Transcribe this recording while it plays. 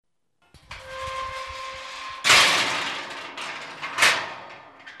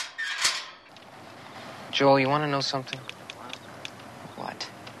Joel, you want to know something? What?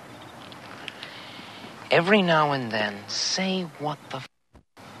 Every now and then, say what the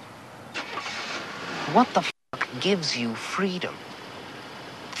fuck gives you freedom?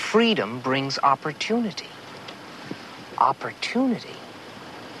 Freedom brings opportunity. Opportunity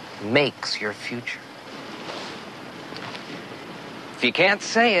makes your future. If you can't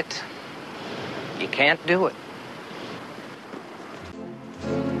say it, you can't do it.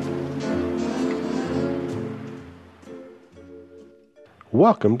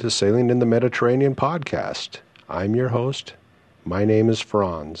 Welcome to Sailing in the Mediterranean podcast. I'm your host. My name is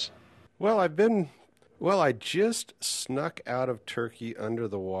Franz. I just snuck out of Turkey under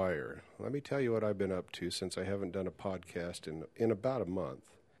the wire. Let me tell you what I've been up to since I haven't done a podcast in about a month.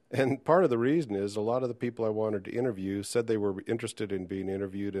 And part of the reason is a lot of the people I wanted to interview said they were interested in being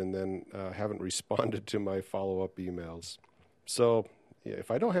interviewed and then haven't responded to my follow-up emails. So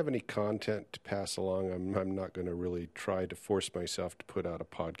if I don't have any content to pass along, I'm not going to really try to force myself to put out a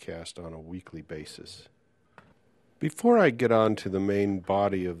podcast on a weekly basis. Before I get on to the main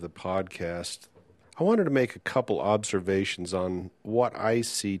body of the podcast, I wanted to make a couple observations on what I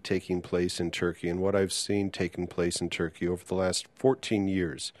see taking place in Turkey and what I've seen taking place in Turkey over the last 14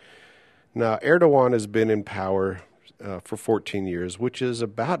 years. Now, Erdogan has been in power for 14 years, which is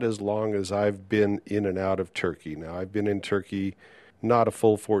about as long as I've been in and out of Turkey. Now, I've been in Turkey not a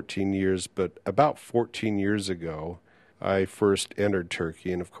full 14 years, but about 14 years ago, I first entered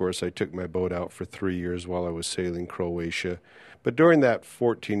Turkey. And of course, I took my boat out for 3 years while I was sailing Croatia. But during that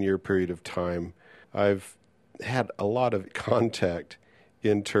 14-year period of time, I've had a lot of contact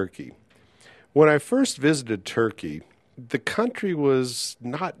in Turkey. When I first visited Turkey, the country was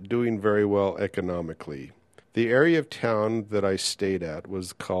not doing very well economically. The area of town that I stayed at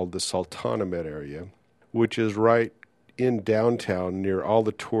was called the Sultanahmet area, which is right in downtown near all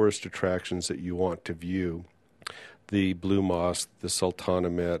the tourist attractions that you want to view. The Blue Mosque, the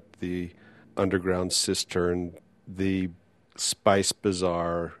Sultanahmet, the underground cistern, the Spice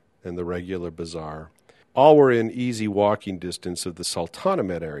Bazaar, and the regular bazaar. All were in easy walking distance of the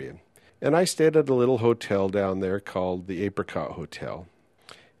Sultanahmet area. And I stayed at a little hotel down there called the Apricot Hotel.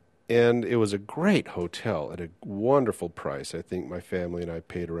 And it was a great hotel at a wonderful price. I think my family and I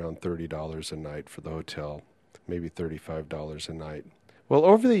paid around $30 a night for the hotel, maybe $35 a night. Well,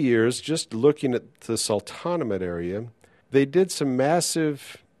 over the years, just looking at the Sultanahmet area, they did some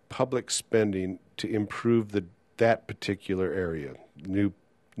massive public spending to improve that particular area.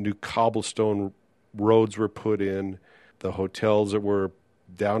 New cobblestone roads were put in. The hotels that were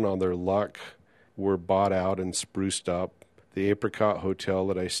down on their luck were bought out and spruced up. The Apricot Hotel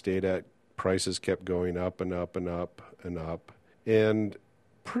that I stayed at, prices kept going up and up and up and up. And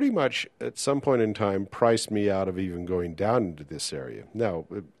pretty much at some point in time priced me out of even going down into this area. Now,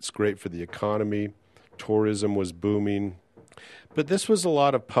 it's great for the economy. Tourism was booming. But this was a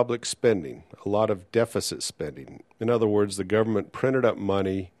lot of public spending, a lot of deficit spending. In other words, the government printed up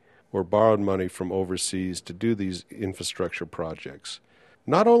money or borrowed money from overseas to do these infrastructure projects.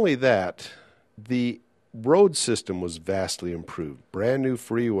 Not only that, the road system was vastly improved. Brand new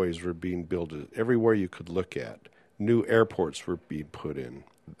freeways were being built everywhere you could look at. New airports were being put in.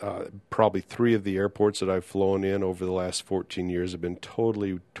 Probably 3 of the airports that I've flown in over the last 14 years have been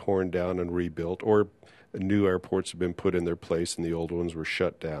totally torn down and rebuilt, or new airports have been put in their place and the old ones were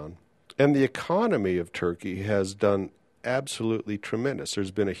shut down. And the economy of Turkey has done absolutely tremendous.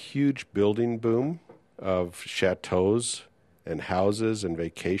 There's been a huge building boom of chateaus and houses and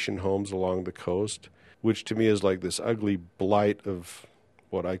vacation homes along the coast, which to me is like this ugly blight of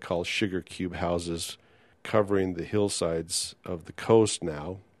what I call sugar cube houses covering the hillsides of the coast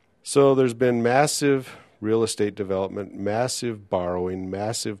now. So there's been massive real estate development, massive borrowing,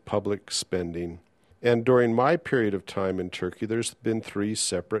 massive public spending. And during my period of time in Turkey, there's been 3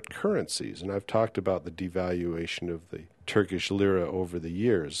 separate currencies. And I've talked about the devaluation of the Turkish lira over the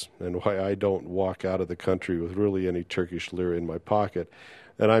years and why I don't walk out of the country with really any Turkish lira in my pocket.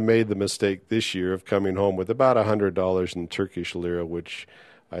 And I made the mistake this year of coming home with about $100 in Turkish lira, which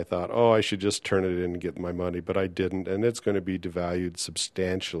I thought, I should just turn it in and get my money, but I didn't, and it's going to be devalued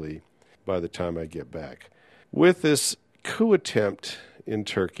substantially by the time I get back. With this coup attempt in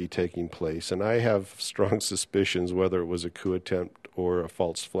Turkey taking place, and I have strong suspicions whether it was a coup attempt or a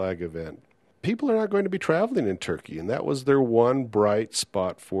false flag event, people are not going to be traveling in Turkey, and that was their one bright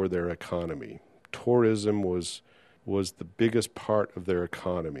spot for their economy. Tourism was the biggest part of their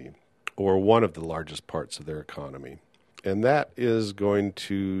economy, or one of the largest parts of their economy. And that is going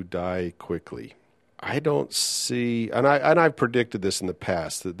to die quickly. I don't see, and I've predicted this in the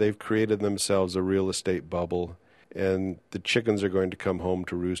past, that they've created themselves a real estate bubble and the chickens are going to come home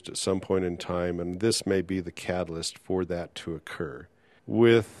to roost at some point in time, and this may be the catalyst for that to occur.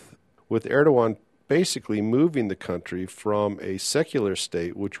 With Erdogan basically moving the country from a secular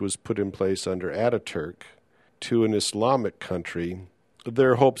state, which was put in place under Ataturk, to an Islamic country,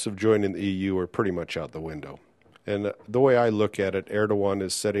 their hopes of joining the EU are pretty much out the window. And the way I look at it, Erdogan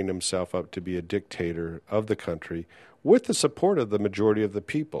is setting himself up to be a dictator of the country with the support of the majority of the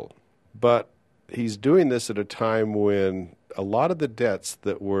people. But he's doing this at a time when a lot of the debts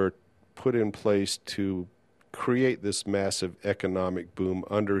that were put in place to create this massive economic boom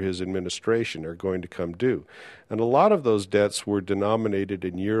under his administration are going to come due. And a lot of those debts were denominated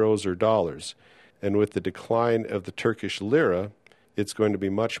in euros or dollars. And with the decline of the Turkish lira, it's going to be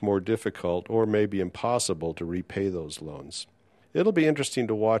much more difficult or maybe impossible to repay those loans. It'll be interesting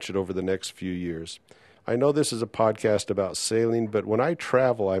to watch it over the next few years. I know this is a podcast about sailing, but when I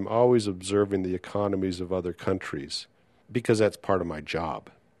travel, I'm always observing the economies of other countries because that's part of my job.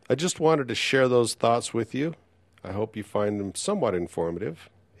 I just wanted to share those thoughts with you. I hope you find them somewhat informative.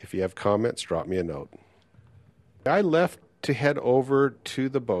 If you have comments, drop me a note. I left to head over to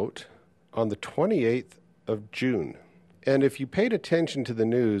the boat on the 28th of June. And if you paid attention to the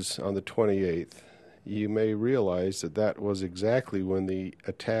news on the 28th, you may realize that that was exactly when the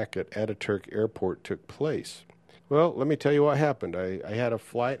attack at Ataturk Airport took place. Well, let me tell you what happened. I had a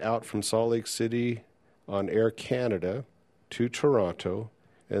flight out from Salt Lake City on Air Canada to Toronto,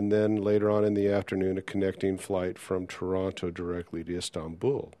 and then later on in the afternoon, a connecting flight from Toronto directly to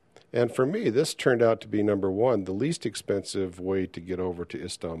Istanbul. And for me, this turned out to be, number one, the least expensive way to get over to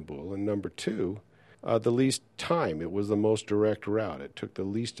Istanbul, and number two, the least time. It was the most direct route. It took the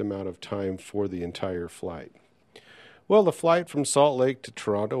least amount of time for the entire flight. Well, the flight from Salt Lake to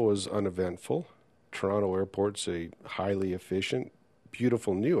Toronto was uneventful. Toronto Airport's a highly efficient,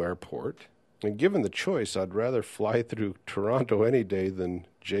 beautiful new airport. And given the choice, I'd rather fly through Toronto any day than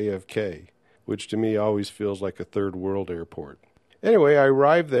JFK, which to me always feels like a third world airport. Anyway, I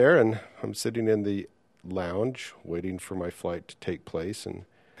arrived there, and I'm sitting in the lounge waiting for my flight to take place, and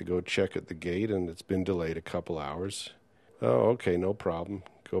I go check at the gate, and it's been delayed a couple hours. Oh, okay, no problem.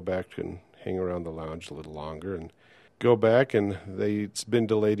 Go back and hang around the lounge a little longer, and go back, and it's been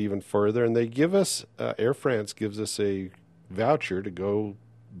delayed even further, and they give us, Air France gives us a voucher to go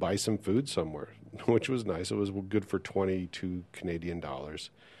buy some food somewhere, which was nice. It was good for 22 Canadian dollars.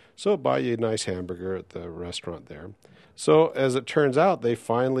 So buy you a nice hamburger at the restaurant there. So as it turns out, they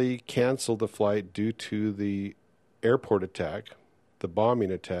finally canceled the flight due to the airport attack, the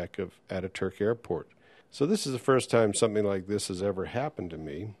bombing attack of Ataturk Airport. So this is the first time something like this has ever happened to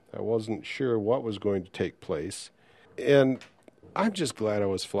me. I wasn't sure what was going to take place. And I'm just glad I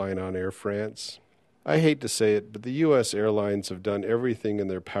was flying on Air France. I hate to say it, but the U.S. airlines have done everything in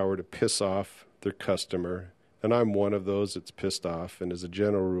their power to piss off their customer. And I'm one of those that's pissed off. And as a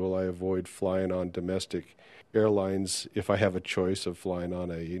general rule, I avoid flying on domestic airlines if I have a choice of flying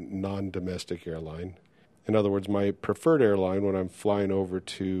on a non-domestic airline. In other words, my preferred airline when I'm flying over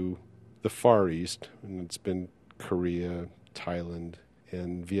to the Far East, and it's been Korea, Thailand,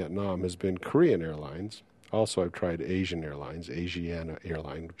 and Vietnam, has been Korean Airlines. Also, I've tried Asian Airlines, Asiana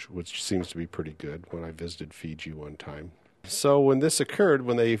Airline, which seems to be pretty good when I visited Fiji one time. So when this occurred,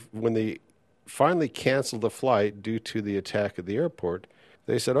 when they finally canceled the flight due to the attack at the airport,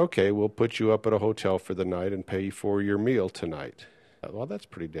 they said, okay, we'll put you up at a hotel for the night and pay for your meal tonight. Well, that's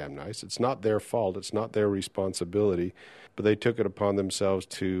pretty damn nice. It's not their fault. It's not their responsibility. But they took it upon themselves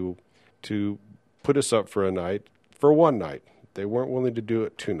to put us up for a night, for one night. They weren't willing to do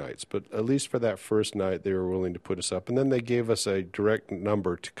it 2 nights, but at least for that first night, they were willing to put us up. And then they gave us a direct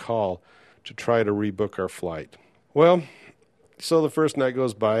number to call to try to rebook our flight. Well, so the first night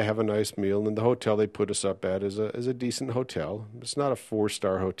goes by, I have a nice meal, and the hotel they put us up at is a decent hotel. It's not a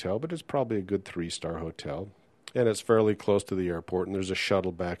 4-star hotel, but it's probably a good 3-star hotel. And it's fairly close to the airport, and there's a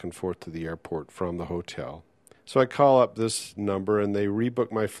shuttle back and forth to the airport from the hotel. So I call up this number, and they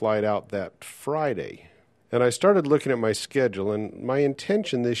rebook my flight out that Friday. And I started looking at my schedule, and my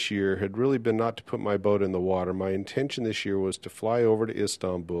intention this year had really been not to put my boat in the water. My intention this year was to fly over to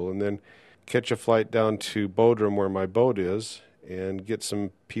Istanbul and then catch a flight down to Bodrum, where my boat is, and get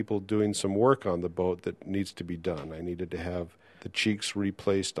some people doing some work on the boat that needs to be done. I needed to have the cheeks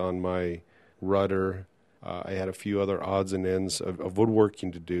replaced on my rudder. I had a few other odds and ends of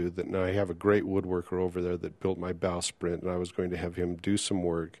woodworking to do. Now I have a great woodworker over there that built my bowsprit, and I was going to have him do some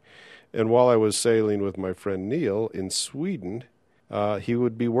work. And while I was sailing with my friend Neil in Sweden, he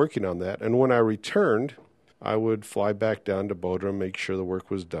would be working on that. And when I returned, I would fly back down to Bodrum, make sure the work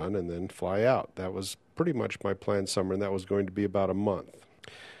was done, and then fly out. That was pretty much my planned summer, and that was going to be about a month.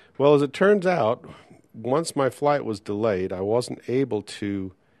 Well, as it turns out, once my flight was delayed, I wasn't able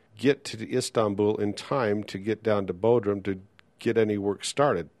to get to Istanbul in time to get down to Bodrum to get any work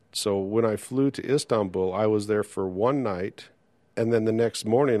started. So when I flew to Istanbul, I was there for one night, and then the next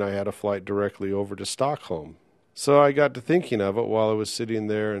morning I had a flight directly over to Stockholm. So I got to thinking of it while I was sitting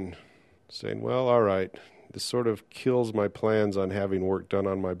there and saying, well, all right, this sort of kills my plans on having work done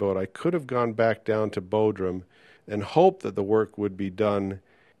on my boat. I could have gone back down to Bodrum and hoped that the work would be done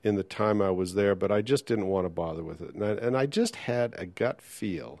in the time I was there, but I just didn't want to bother with it. And I just had a gut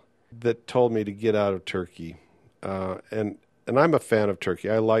feel that told me to get out of Turkey. And I'm a fan of Turkey.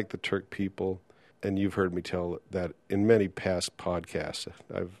 I like the Turk people, and you've heard me tell that in many past podcasts.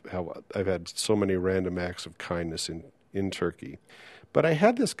 I've had so many random acts of kindness in Turkey. But I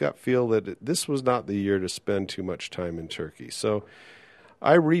had this gut feel that this was not the year to spend too much time in Turkey. So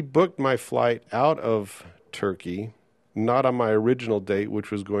I rebooked my flight out of Turkey, not on my original date,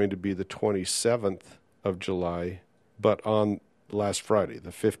 which was going to be the 27th of July, but on last Friday,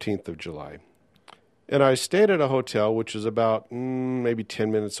 the 15th of July. And I stayed at a hotel, which is about maybe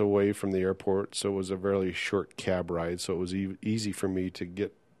 10 minutes away from the airport, so it was a very short cab ride, so it was easy for me to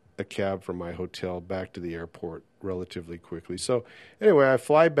get a cab from my hotel back to the airport relatively quickly. So anyway, I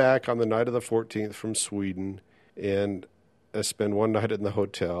fly back on the night of the 14th from Sweden, and I spend one night in the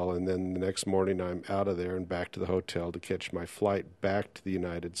hotel, and then the next morning I'm out of there and back to the hotel to catch my flight back to the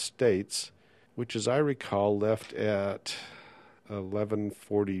United States, which, as I recall, left at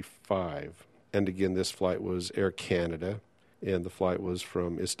 11:45. And again, this flight was Air Canada, and the flight was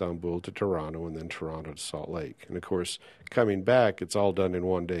from Istanbul to Toronto and then Toronto to Salt Lake. And, of course, coming back, it's all done in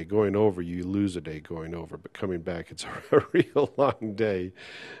one day. Going over, you lose a day going over, but coming back, it's a real long day,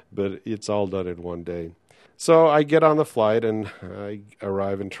 but it's all done in one day. So I get on the flight, and I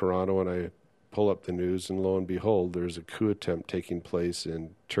arrive in Toronto, and I pull up the news, and lo and behold, there's a coup attempt taking place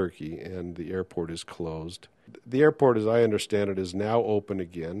in Turkey, and the airport is closed. The airport, as I understand it, is now open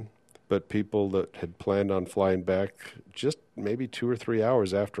again, but people that had planned on flying back just maybe 2 or 3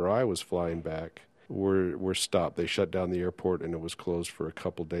 hours after I was flying back were stopped. They shut down the airport, and it was closed for a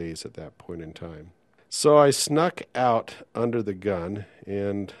couple days at that point in time. So I snuck out under the gun,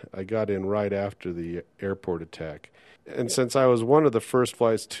 and I got in right after the airport attack. And since I was one of the first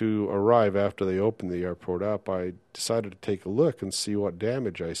flights to arrive after they opened the airport up, I decided to take a look and see what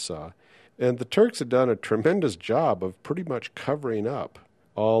damage I saw. And the Turks had done a tremendous job of pretty much covering up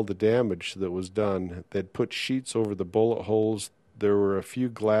all the damage that was done. They'd put sheets over the bullet holes. There were a few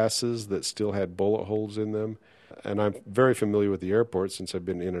glasses that still had bullet holes in them. And I'm very familiar with the airport since I've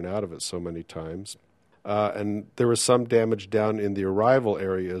been in and out of it so many times. And there was some damage down in the arrival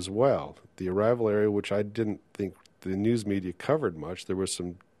area as well. The arrival area, which I didn't think the news media covered much, there was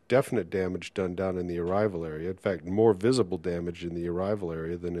some definite damage done down in the arrival area. In fact, more visible damage in the arrival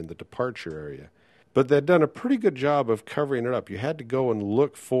area than in the departure area. But they'd done a pretty good job of covering it up. You had to go and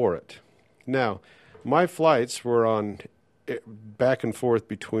look for it. Now, my flights were on back and forth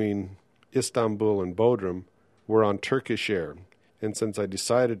between Istanbul and Bodrum were on Turkish Air. And since I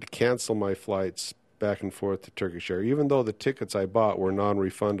decided to cancel my flights back and forth to Turkish Air, even though the tickets I bought were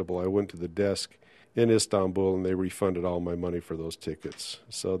non-refundable, I went to the desk in Istanbul and they refunded all my money for those tickets.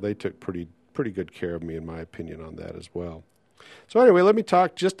 So they took pretty good care of me, in my opinion, on that as well. So anyway, let me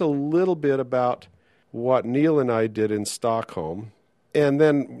talk just a little bit about what Neil and I did in Stockholm. And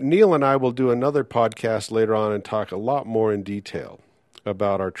then Neil and I will do another podcast later on and talk a lot more in detail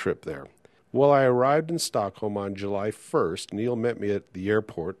about our trip there. Well, I arrived in Stockholm on July 1st. Neil met me at the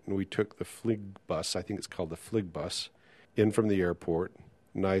airport, and we took the Flygbus, I think it's called the Flygbus, in from the airport.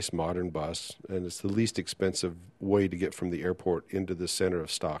 Nice, modern bus, and it's the least expensive way to get from the airport into the center of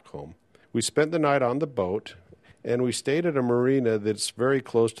Stockholm. We spent the night on the boat, and we stayed at a marina that's very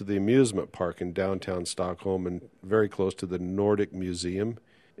close to the amusement park in downtown Stockholm and very close to the Nordic Museum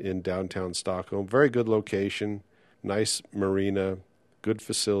in downtown Stockholm. Very good location, nice marina, good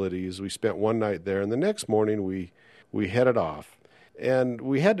facilities. We spent one night there, and the next morning we headed off. And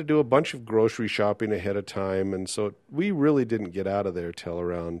we had to do a bunch of grocery shopping ahead of time, and so we really didn't get out of there till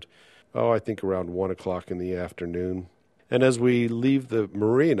around 1 o'clock in the afternoon. And as we leave the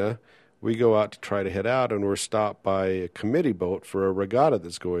marina, we go out to try to head out, and we're stopped by a committee boat for a regatta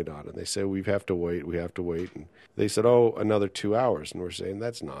that's going on. And they say, we have to wait. And they said, another 2 hours. And we're saying,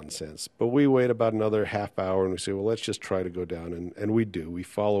 that's nonsense. But we wait about another half hour, and we say, well, let's just try to go down. And we do.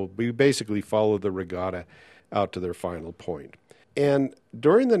 We basically follow the regatta out to their final point. And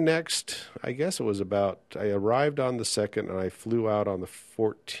during the next, I arrived on the 2nd, and I flew out on the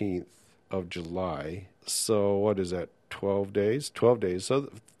 14th of July. So what is that, 12 days? 12 days.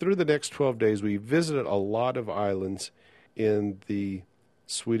 So through the next 12 days, we visited a lot of islands in the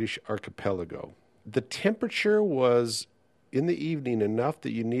Swedish archipelago. The temperature was in the evening enough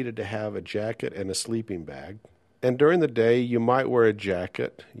that you needed to have a jacket and a sleeping bag. And during the day, you might wear a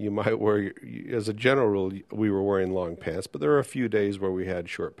jacket. You might wear, as a general rule, we were wearing long pants, but there were a few days where we had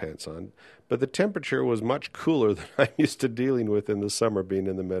short pants on. But the temperature was much cooler than I'm used to dealing with in the summer being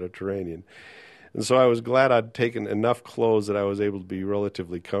in the Mediterranean. And so I was glad I'd taken enough clothes that I was able to be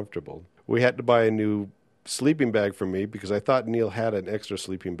relatively comfortable. We had to buy a new sleeping bag for me because I thought Neil had an extra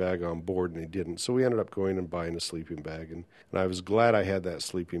sleeping bag on board and he didn't. So we ended up going and buying a sleeping bag, and I was glad I had that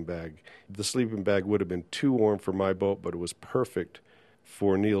sleeping bag. The sleeping bag would have been too warm for my boat, but it was perfect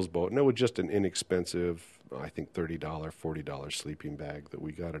for Neil's boat. And it was just an inexpensive, I think $30, $40 sleeping bag that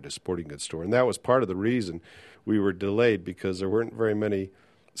we got at a sporting goods store. And that was part of the reason we were delayed, because there weren't very many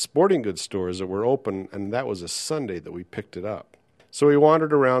sporting goods stores that were open, and that was a Sunday that we picked it up. So we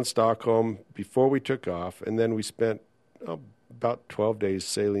wandered around Stockholm before we took off, and then we spent about 12 days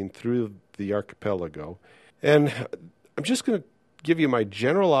sailing through the archipelago. And I'm just going to give you my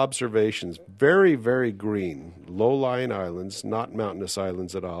general observations. Very, very green, low-lying islands, not mountainous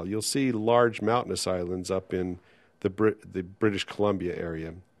islands at all. You'll see large mountainous islands up in the British Columbia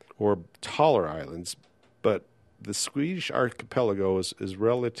area, or taller islands, but the Swedish archipelago is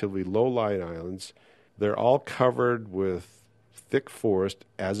relatively low-lying islands. They're all covered with thick forest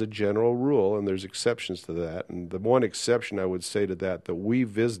as a general rule, and there's exceptions to that. And the one exception I would say to that we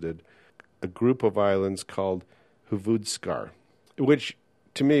visited a group of islands called Huvudskar, which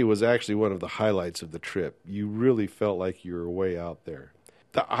to me was actually one of the highlights of the trip. You really felt like you were way out there.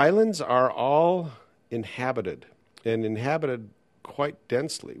 The islands are all inhabited, and inhabited quite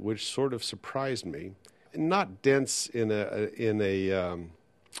densely, which sort of surprised me. Not dense in a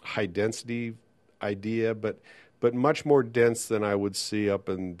high density idea, but much more dense than I would see up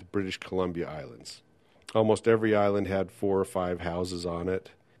in the British Columbia Islands. Almost every island had 4 or 5 houses on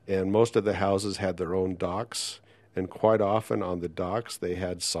it, and most of the houses had their own docks, and quite often on the docks they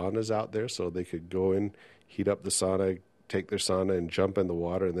had saunas out there, so they could go in, heat up the sauna, take their sauna and jump in the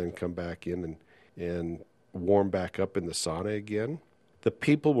water, and then come back in and warm back up in the sauna again. The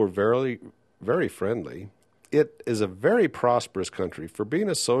people were very, very friendly. It is a very prosperous country. For being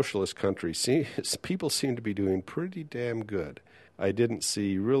a socialist country, people seem to be doing pretty damn good. I didn't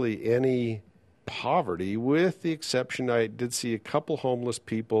see really any poverty, with the exception I did see a couple homeless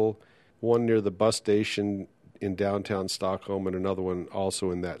people, one near the bus station in downtown Stockholm and another one also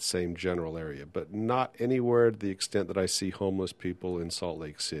in that same general area, but not anywhere to the extent that I see homeless people in Salt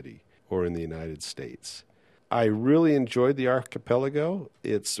Lake City or in the United States. I really enjoyed the archipelago.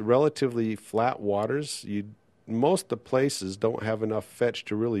 It's relatively flat waters. Most of the places don't have enough fetch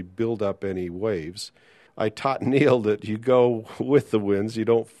to really build up any waves. I taught Neil that you go with the winds. You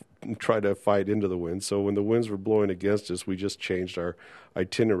don't try to fight into the wind. So when the winds were blowing against us, we just changed our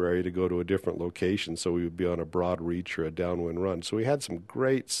itinerary to go to a different location so we would be on a broad reach or a downwind run. So we had some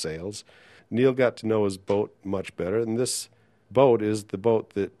great sails. Neil got to know his boat much better. And this boat is the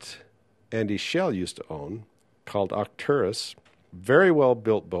boat that Andy Schell used to own, called Arcturus. Very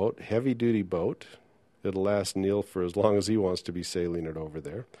well-built boat, heavy-duty boat. It'll last Neil for as long as he wants to be sailing it over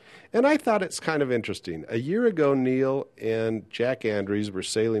there. And I thought it's kind of interesting. A year ago, Neil and Jack Andrews were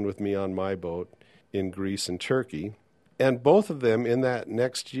sailing with me on my boat in Greece and Turkey. And both of them in that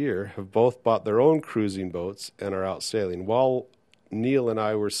next year have both bought their own cruising boats and are out sailing. While Neil and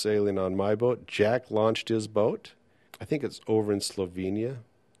I were sailing on my boat, Jack launched his boat. I think it's over in Slovenia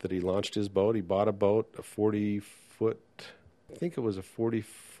that he launched his boat. He bought a boat, a 40-foot, I think it was a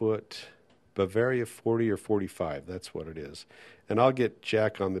 40-foot Bavaria 40 or 45, that's what it is. And I'll get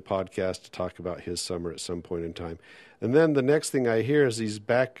Jack on the podcast to talk about his summer at some point in time. And then the next thing I hear is he's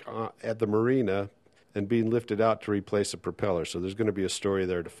back at the marina and being lifted out to replace a propeller. So there's going to be a story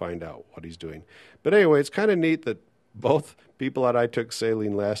there to find out what he's doing. But anyway, it's kind of neat that both people that I took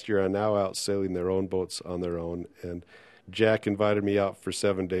sailing last year are now out sailing their own boats on their own. And Jack invited me out for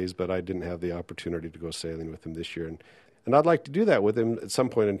 7 days, but I didn't have the opportunity to go sailing with him this year. And I'd like to do that with him at some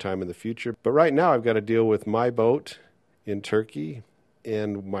point in time in the future. But right now I've got to deal with my boat in Turkey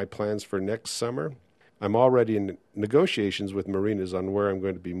and my plans for next summer. I'm already in negotiations with marinas on where I'm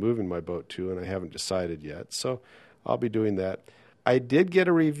going to be moving my boat to, and I haven't decided yet. So I'll be doing that. I did get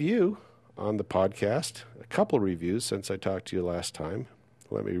a review on the podcast, a couple reviews since I talked to you last time.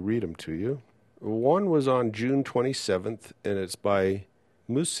 Let me read them to you. One was on June 27th, and it's by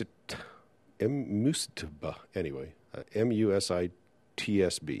Musitba. Anyway.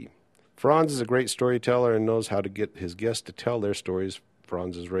 Musitsb. Franz is a great storyteller and knows how to get his guests to tell their stories.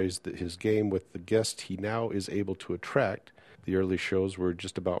 Franz has raised his game with the guests he now is able to attract. The early shows were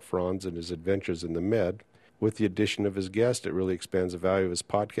just about Franz and his adventures in the Med. with the addition of his guest. It really expands the value of his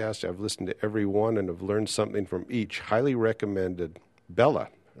podcast. I've listened to every one and have learned something from each. Highly recommended. Bella.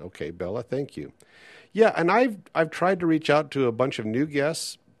 Okay, Bella, thank you. Yeah, and I've tried to reach out to a bunch of new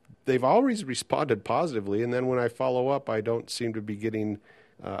guests. They've always responded positively, and then when I follow up, I don't seem to be getting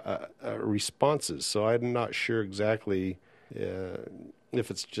responses. So I'm not sure exactly if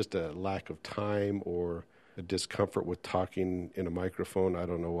it's just a lack of time or a discomfort with talking in a microphone. I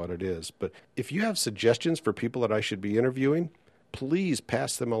don't know what it is. But if you have suggestions for people that I should be interviewing, please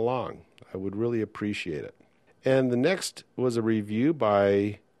pass them along. I would really appreciate it. And the next was a review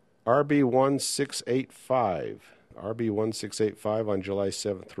by RB1685. RB1685 on July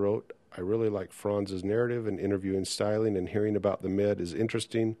 7th wrote, I really like Franz's narrative and interviewing styling, and hearing about the Med is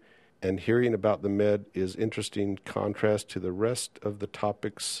interesting. And hearing about the Med is interesting contrast to the rest of the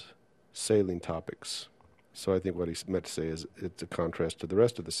topics, sailing topics. So I think what he meant to say is it's a contrast to the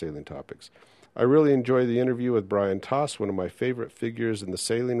rest of the sailing topics. I really enjoy the interview with Brian Toss, one of my favorite figures in the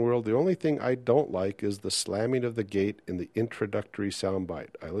sailing world. The only thing I don't like is the slamming of the gate in the introductory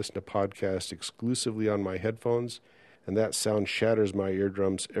soundbite. I listen to podcasts exclusively on my headphones, and that sound shatters my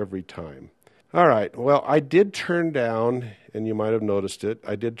eardrums every time. All right, well, I did turn down, and you might have noticed it,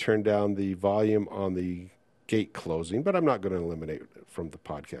 I did turn down the volume on the gate closing, but I'm not going to eliminate it from the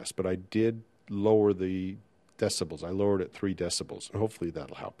podcast. But I did lower the decibels. I lowered it 3 decibels, and hopefully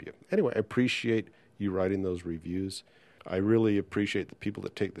that'll help you. Anyway, I appreciate you writing those reviews. I really appreciate the people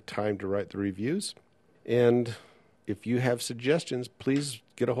that take the time to write the reviews. And if you have suggestions, please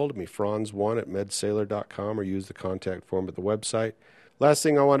get a hold of me, franz1@medsailor.com, or use the contact form at the website. Last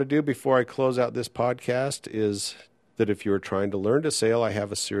thing I want to do before I close out this podcast is that if you're trying to learn to sail, I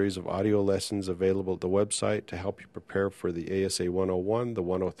have a series of audio lessons available at the website to help you prepare for the ASA 101, the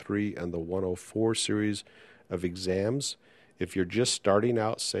 103, and the 104 series of exams. If you're just starting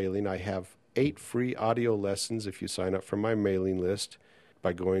out sailing, I have 8 free audio lessons if you sign up for my mailing list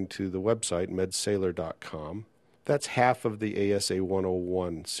by going to the website, medsailor.com. That's half of the ASA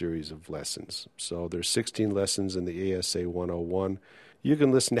 101 series of lessons. So there's 16 lessons in the ASA 101. You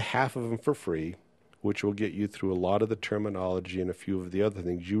can listen to half of them for free, which will get you through a lot of the terminology and a few of the other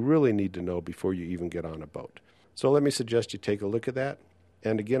things you really need to know before you even get on a boat. So let me suggest you take a look at that.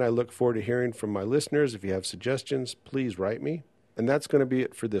 And again, I look forward to hearing from my listeners. If you have suggestions, please write me. And that's going to be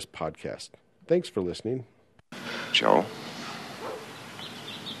it for this podcast. Thanks for listening. Joe,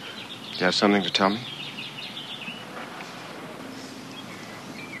 do you have something to tell me?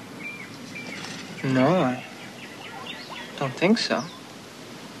 No, I don't think so.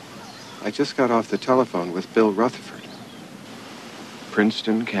 I just got off the telephone with Bill Rutherford.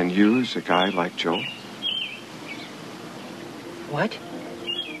 Princeton can use a guy like Joe. What?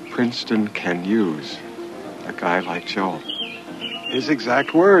 Princeton can use a guy like Joe. His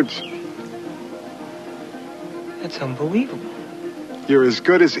exact words. That's unbelievable. You're as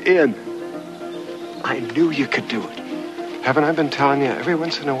good as in. I knew you could do it. Haven't I been telling you, every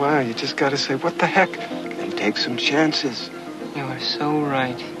once in a while, you just gotta say, what the heck, and take some chances. You are so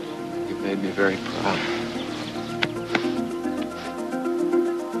right. You've made me very proud.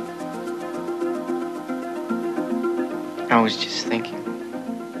 I was just thinking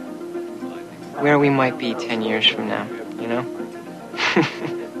where we might be 10 years from now, you know?